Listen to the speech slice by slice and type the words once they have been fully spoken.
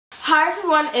Hi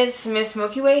everyone, it's Miss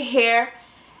Milky Way here, and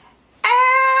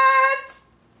I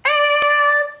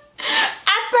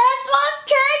passed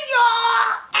 1K,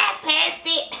 y'all. I passed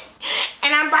it,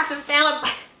 and I'm about to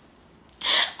celebrate.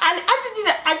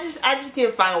 I just need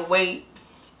to find a way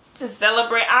to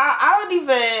celebrate. I don't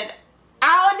even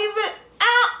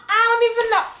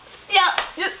know. Yeah,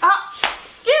 just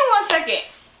give me 1 second.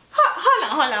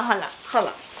 Hold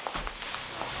on.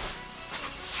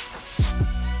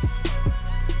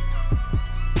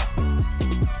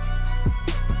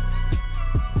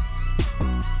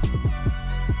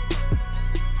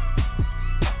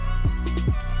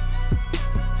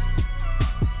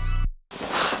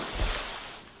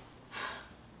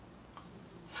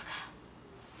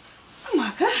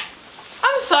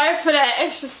 Sorry for that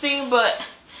extra scene, but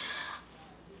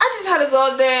I just had to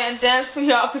go there and dance for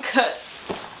y'all because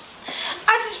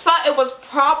I just thought it was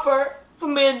proper for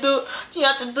me to do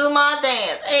my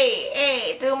dance.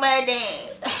 Hey, do my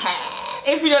dance.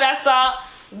 If you know that song,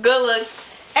 good looks.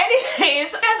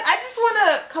 Anyways, guys, I just want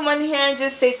to come on here and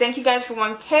just say thank you guys for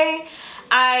 1K.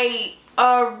 I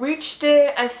reached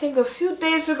it, I think, a few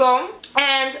days ago,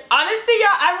 and honestly, y'all,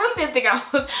 I didn't really think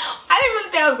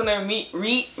I was gonna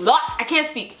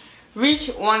reach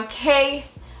 1K,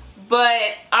 but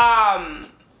I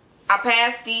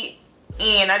passed it,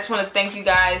 and I just want to thank you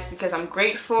guys because I'm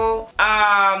grateful. Yeah,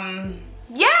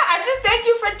 I just thank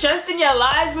you for trusting your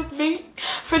lives with me,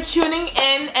 for tuning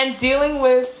in and dealing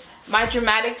with my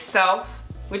dramatic self,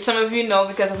 which some of you know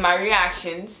because of my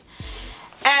reactions.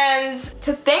 And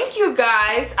to thank you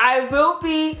guys, I will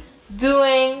be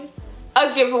doing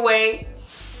a giveaway.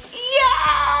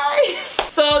 Yay!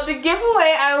 So the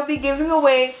giveaway, I will be giving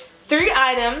away 3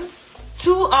 items.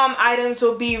 2 items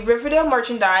will be Riverdale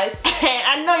merchandise. And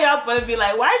I know y'all gonna be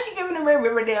like, why is she giving away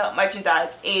Riverdale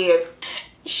merchandise if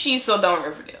she's so done with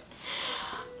Riverdale?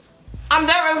 I'm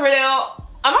done with Riverdale.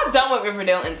 I'm not done with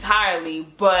Riverdale entirely,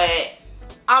 but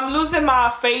I'm losing my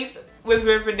faith with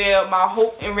Riverdale, my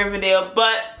hope in Riverdale,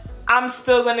 but I'm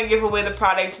still gonna give away the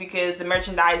products because the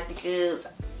merchandise, because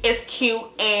it's cute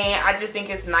and I just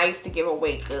think it's nice to give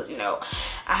away because, you know,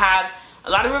 I have a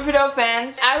lot of Riverdale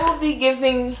fans. I will be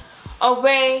giving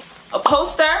away a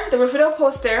poster, the Riverdale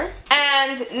poster,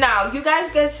 and now you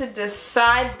guys get to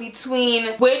decide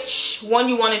between which one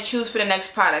you want to choose for the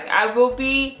next product. I will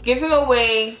be giving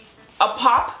away a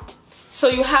pop. So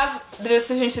you have the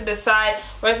decision to decide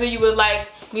whether you would like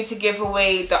me to give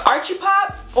away the Archie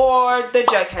Pop or the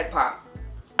Jughead Pop.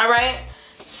 Alright?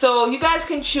 So you guys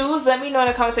can choose. Let me know in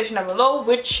the comment section down below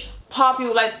which pop you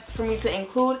would like for me to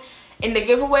include in the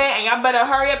giveaway. And y'all better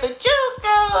hurry up and choose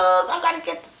because I gotta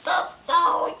get the stuff.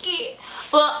 So yeah.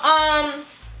 But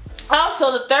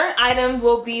also the 3rd item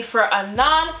will be for a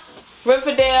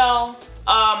non-Riverdale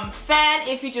fan,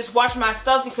 if you just watch my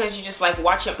stuff because you just like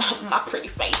watching my pretty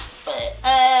face. But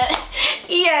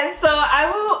yeah, so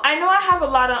I know I have a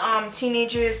lot of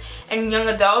teenagers and young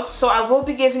adults, so I will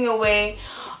be giving away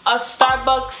a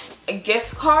Starbucks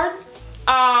gift card.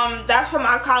 That's for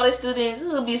my college students who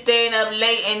will be staying up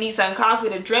late and need some coffee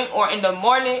to drink, or in the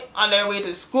morning on their way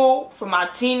to school. For my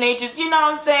teenagers, you know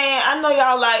what I'm saying? I know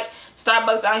y'all like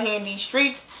Starbucks out here in these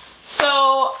streets,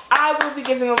 so I will be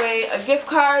giving away a gift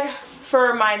card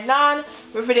for my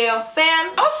non-Riverdale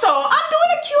fans. Also, I'm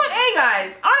doing a Q&A,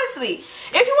 guys. Honestly,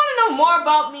 if you want to know more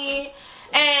about me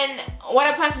and what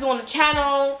I plan to do on the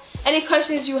channel, any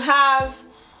questions you have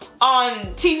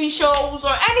on TV shows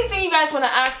or anything you guys want to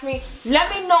ask me, let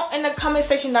me know in the comment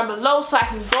section down below so I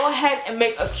can go ahead and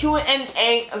make a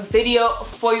Q&A video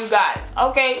for you guys,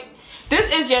 okay? This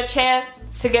is your chance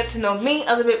to get to know me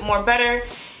a little bit more better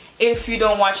if you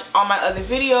don't watch all my other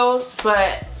videos.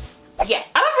 But yeah,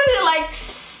 I don't really like,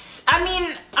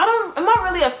 I'm not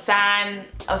really a fan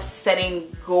of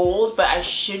setting goals, but I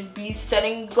should be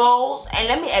setting goals, and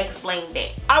let me explain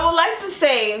that. I would like to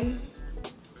say,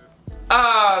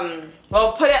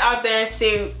 well, put it out there and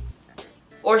say,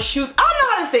 or shoot, I don't know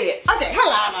how to say it. Okay,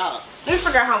 hold on. Let me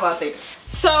figure out how I'm gonna say this.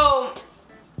 So,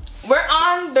 we're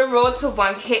on the road to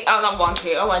 1K, oh, not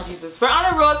 1K, oh my Jesus. We're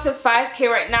on the road to 5K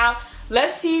right now.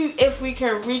 Let's see if we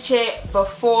can reach it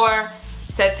before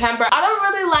September. I don't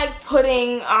really like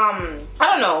putting, I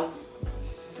don't know,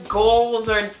 goals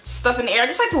or stuff in the air. I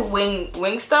just like to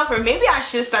wing stuff, or maybe I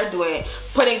should start doing it.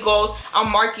 Putting goals,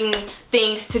 I'm marking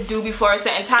things to do before a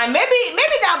certain time. Maybe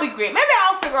that'll be great. Maybe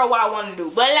I'll figure out what I want to do.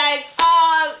 But like,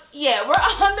 yeah, we're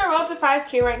on the road to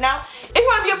 5K right now. If you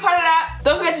want to be a part of that,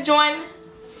 don't forget to join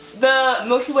the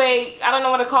Milky Way. I don't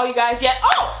know what to call you guys yet.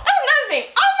 Oh, that's another thing.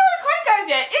 I don't know what to call you guys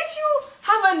yet. If you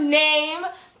have a name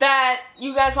that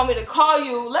you guys want me to call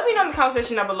you, let me know in the comment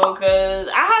section down below, because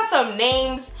I had some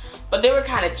names, but they were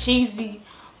kind of cheesy.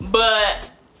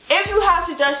 But if you have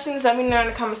suggestions, let me know in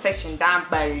the comment section down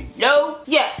below.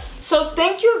 Yeah, so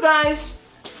thank you guys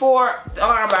for,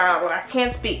 I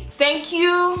can't speak. Thank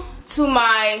you to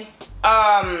my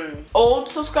old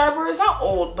subscribers, not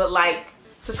old, but like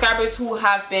subscribers who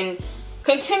have been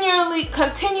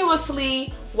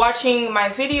continuously watching my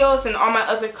videos and all my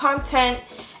other content.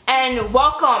 And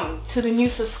welcome to the new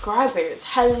subscribers.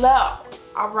 Hello.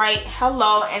 Alright,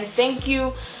 hello, and thank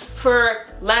you for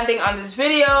landing on this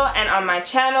video and on my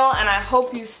channel, and I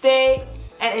hope you stay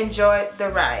and enjoy the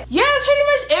ride. Yeah, that's pretty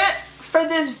much it for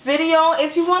this video.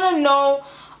 If you want to know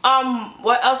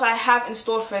what else I have in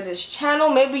store for this channel,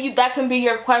 maybe that can be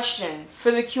your question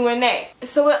for the Q&A.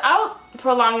 So without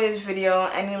prolonging this video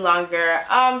any longer,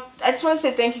 I just want to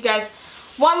say thank you guys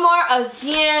one more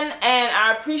again, and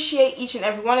I appreciate each and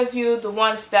every one of you, the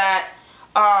ones that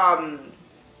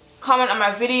comment on my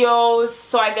videos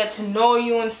so I get to know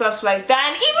you and stuff like that,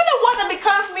 and even the ones that be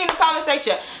coming for me in the comment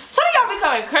section. Some of y'all be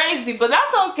coming crazy, but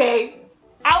that's okay.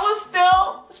 I will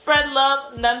still spread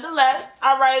love nonetheless.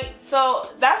 Alright, so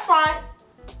that's fine.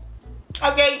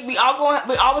 Okay, we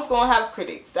always gonna have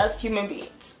critics. That's human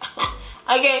beings.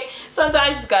 Okay, sometimes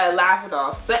you just gotta laugh it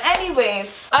off. But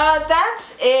anyways,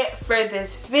 that's it for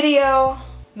this video.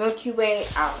 Milky Way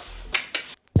out.